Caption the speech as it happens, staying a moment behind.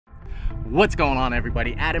What's going on,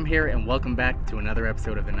 everybody? Adam here, and welcome back to another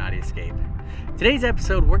episode of the Nauti Escape. Today's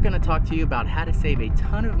episode, we're going to talk to you about how to save a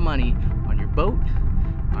ton of money on your boat,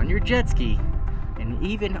 on your jet ski, and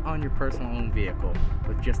even on your personal owned vehicle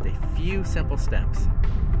with just a few simple steps.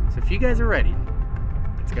 So if you guys are ready,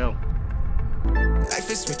 let's go.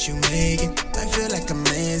 Life is what you make it. I feel like a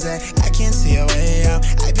maze. I can't see a way out.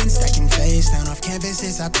 I've been stacking face down off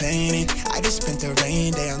canvases I painted. I just spent the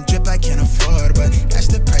rain day on drip I can't afford, but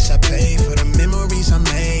that's the price I pay for the memories I'm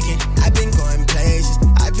making. I've been going places.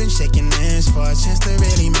 I've been shaking hands for a chance to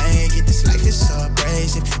really make it. This life is so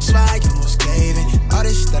abrasive, so I almost gave it. All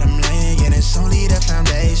this that I'm laying, and it's only the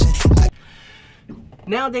foundation.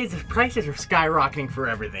 Nowadays, the prices are skyrocketing for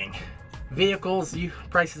everything. Vehicles,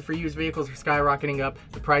 prices for used vehicles are skyrocketing up.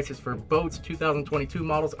 The prices for boats, 2022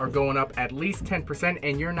 models, are going up at least 10%,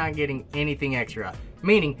 and you're not getting anything extra.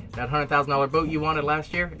 Meaning that $100,000 boat you wanted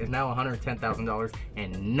last year is now $110,000,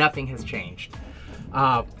 and nothing has changed.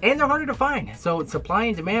 And they're harder to find. So supply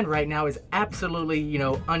and demand right now is absolutely,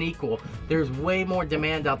 unequal. There's way more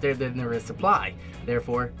demand out there than there is supply.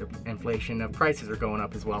 Therefore, the inflation of prices are going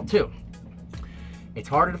up as well too. It's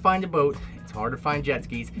harder to find a boat. It's harder to find jet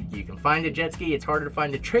skis. You can find a jet ski. It's harder to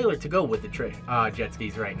find a trailer to go with the jet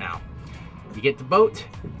skis right now. You get the boat,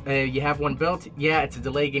 you have one built. Yeah, it's a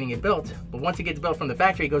delay getting it built, but once it gets built from the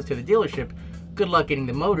factory, it goes to the dealership. Good luck getting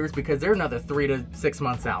the motors because they're another 3 to 6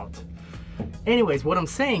 months out. Anyways, what I'm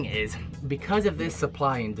saying is, because of this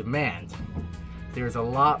supply and demand, there's a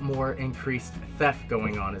lot more increased theft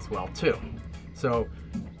going on as well too. So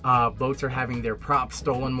boats are having their props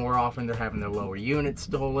stolen more often. They're having their lower units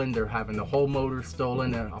stolen. They're having the whole motor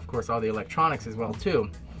stolen, and of course all the electronics as well too.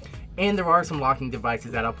 And there are some locking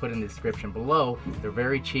devices that I'll put in the description below. They're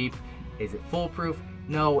very cheap. Is it foolproof?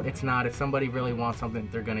 No, it's not. If somebody really wants something,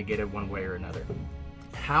 they're gonna get it one way or another.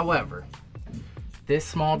 However, this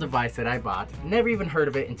small device that I bought, never even heard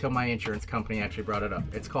of it until my insurance company actually brought it up.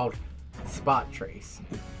 It's called Spot Trace.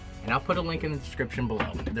 And I'll put a link in the description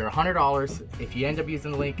below. They're $100. If you end up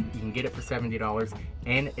using the link, you can get it for $70,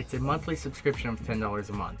 and it's a monthly subscription of $10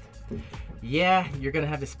 a month. Yeah, you're gonna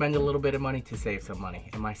have to spend a little bit of money to save some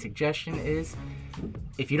money. And my suggestion is,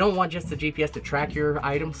 if you don't want just the GPS to track your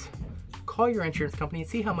items, call your insurance company and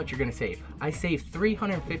see how much you're gonna save. I saved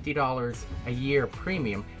 $350 a year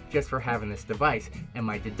premium just for having this device, and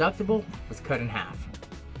my deductible was cut in half.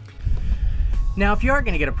 Now, if you are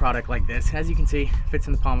going to get a product like this, as you can see, fits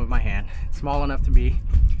in the palm of my hand. It's small enough to be.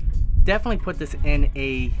 Definitely put this in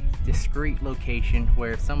a discreet location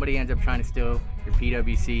where if somebody ends up trying to steal your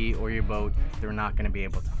PWC or your boat, they're not going to be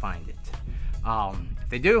able to find it. If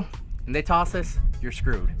they do, and they toss this, you're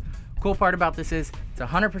screwed. Cool part about this is it's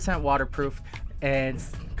 100% waterproof and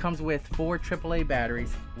comes with 4 AAA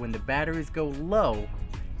batteries. When the batteries go low,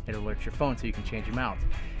 it alerts your phone so you can change them out.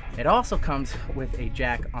 It also comes with a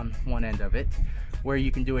jack on one end of it where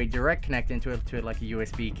you can do a direct connect into it to like a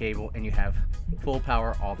USB cable, and you have full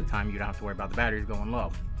power all the time. You don't have to worry about the batteries going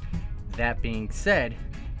low. That being said,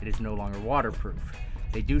 it is no longer waterproof.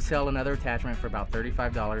 They do sell another attachment for about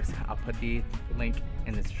 $35. I'll put the link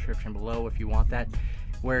in the description below if you want that,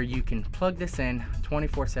 where you can plug this in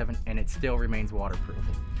 24/7 and it still remains waterproof.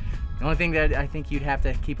 The only thing that I think you'd have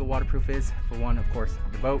to keep it waterproof is, for one, of course,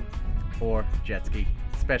 the boat or jet ski.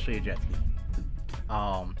 Especially a jet ski.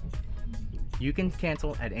 You can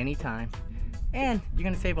cancel at any time, and you're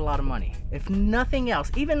gonna save a lot of money. If nothing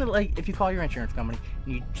else, even like if you call your insurance company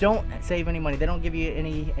and you don't save any money, they don't give you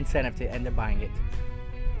any incentive to end up buying it.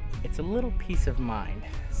 It's a little peace of mind.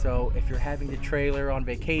 So if you're having the trailer on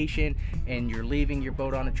vacation and you're leaving your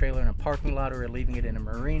boat on a trailer in a parking lot or leaving it in a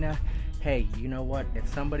marina, hey, you know what? If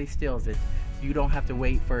somebody steals it, you don't have to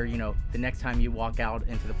wait for, the next time you walk out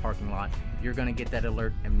into the parking lot. You're gonna get that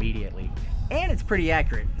alert immediately. And it's pretty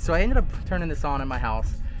accurate. So I ended up turning this on in my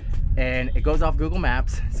house, and it goes off Google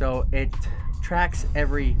Maps. So it tracks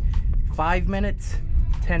every 5 minutes,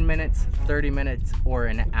 10 minutes, 30 minutes, or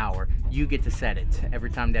an hour. You get to set it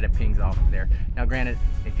every time that it pings off of there. Now granted,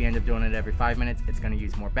 if you end up doing it every 5 minutes, it's gonna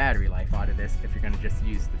use more battery life out of this if you're gonna just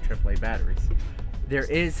use the AAA batteries. There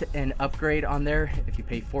is an upgrade on there. If you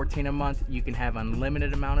pay $14 a month, you can have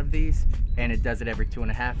unlimited amount of these, and it does it every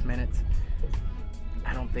 2.5 minutes.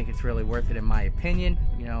 I don't think it's really worth it in my opinion.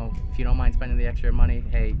 If you don't mind spending the extra money,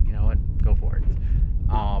 hey, you know what, go for it.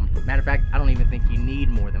 Matter of fact, I don't even think you need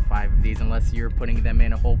more than 5 of these unless you're putting them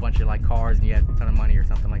in a whole bunch of like cars and you have a ton of money or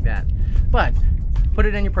something like that. But put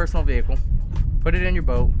it in your personal vehicle, put it in your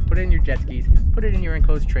boat, put it in your jet skis, put it in your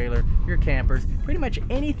enclosed trailer, your campers, pretty much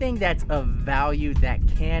anything that's of value that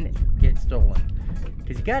can get stolen.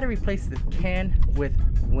 Because you got to replace the can with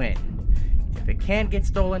when. If it can get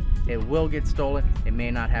stolen, it will get stolen. It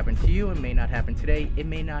may not happen to you, it may not happen today, it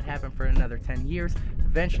may not happen for another 10 years.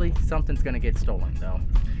 Eventually, something's gonna get stolen, though.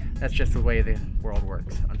 That's just the way the world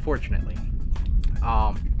works, unfortunately.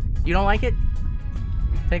 You don't like it?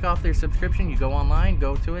 Take off their subscription, you go online,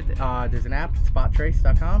 go to it. There's an app,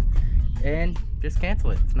 spottrace.com, and just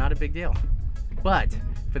cancel it. It's not a big deal. But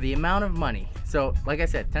for the amount of money, so like I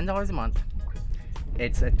said, $10 a month,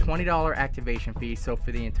 it's a $20 activation fee. So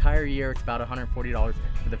for the entire year, it's about $140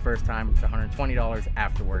 for the first time. It's $120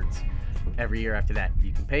 afterwards. Every year after that,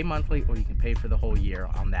 you can pay monthly or you can pay for the whole year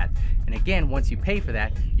on that. And again, once you pay for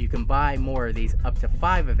that, you can buy more of these, up to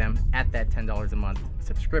 5 of them at that $10 a month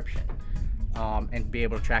subscription, and be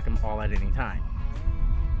able to track them all at any time.